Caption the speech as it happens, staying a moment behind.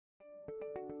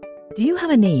Do you have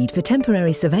a need for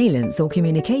temporary surveillance or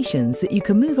communications that you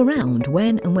can move around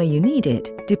when and where you need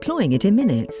it, deploying it in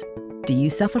minutes? Do you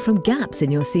suffer from gaps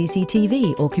in your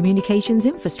CCTV or communications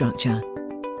infrastructure?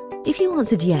 If you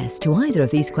answered yes to either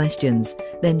of these questions,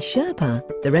 then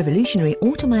Sherpa, the revolutionary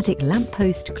automatic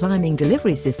lamppost climbing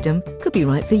delivery system, could be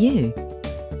right for you.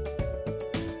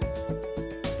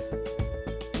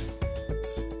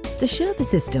 The Sherpa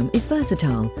system is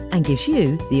versatile and gives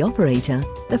you, the operator,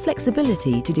 the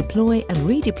flexibility to deploy and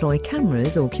redeploy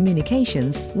cameras or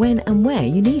communications when and where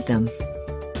you need them.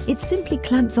 It simply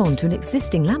clamps onto an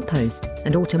existing lamppost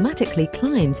and automatically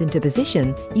climbs into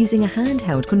position using a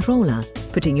handheld controller,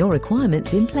 putting your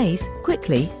requirements in place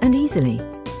quickly and easily.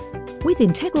 With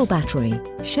integral battery,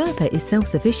 Sherpa is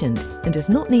self-sufficient and does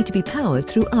not need to be powered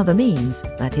through other means,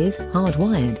 that is,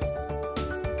 hardwired.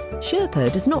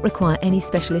 Sherpa does not require any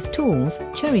specialist tools,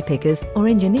 cherry pickers or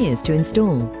engineers to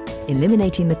install,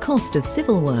 eliminating the cost of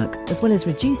civil work as well as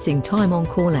reducing time on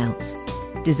call-outs.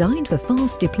 Designed for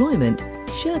fast deployment,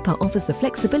 Sherpa offers the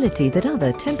flexibility that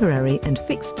other temporary and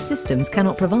fixed systems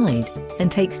cannot provide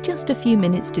and takes just a few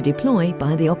minutes to deploy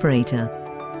by the operator.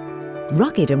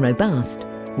 Rugged and robust,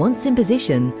 once in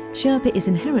position, Sherpa is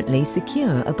inherently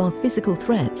secure above physical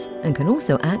threats and can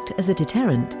also act as a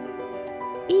deterrent.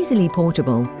 Easily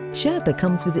portable, Sherpa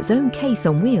comes with its own case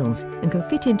on wheels and can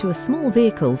fit into a small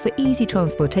vehicle for easy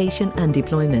transportation and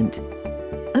deployment.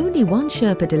 Only one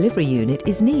Sherpa delivery unit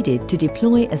is needed to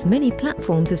deploy as many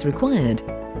platforms as required,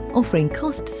 offering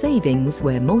cost savings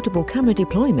where multiple camera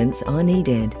deployments are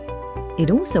needed. It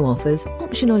also offers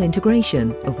optional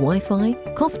integration of Wi-Fi,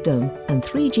 COFDM and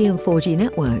 3G and 4G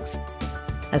networks,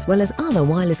 as well as other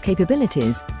wireless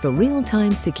capabilities for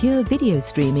real-time secure video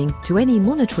streaming to any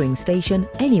monitoring station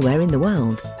anywhere in the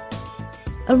world.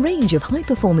 A range of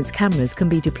high-performance cameras can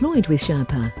be deployed with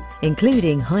Sherpa,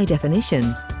 including high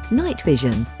definition, night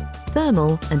vision,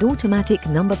 thermal and automatic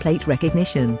number plate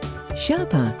recognition.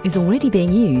 Sherpa is already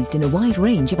being used in a wide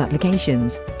range of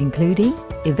applications, including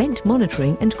event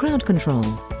monitoring and crowd control,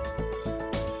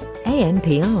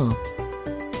 ANPR,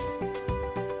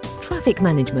 traffic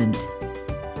management,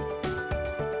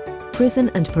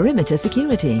 prison and perimeter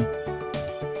security,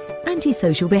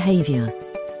 antisocial behaviour,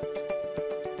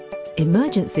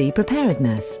 emergency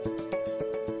preparedness,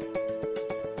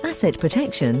 asset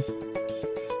protection,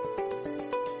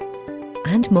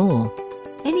 and more.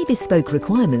 Any bespoke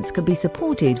requirements can be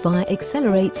supported via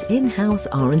Excelerate's in-house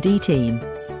R&D team.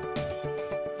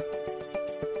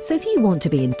 So if you want to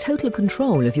be in total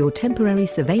control of your temporary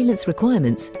surveillance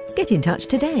requirements, get in touch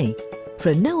today. For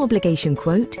a no-obligation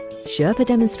quote, Sherpa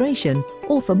demonstration,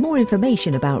 or for more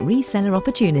information about reseller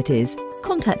opportunities,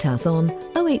 contact us on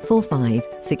 0845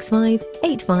 65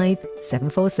 85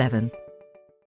 747.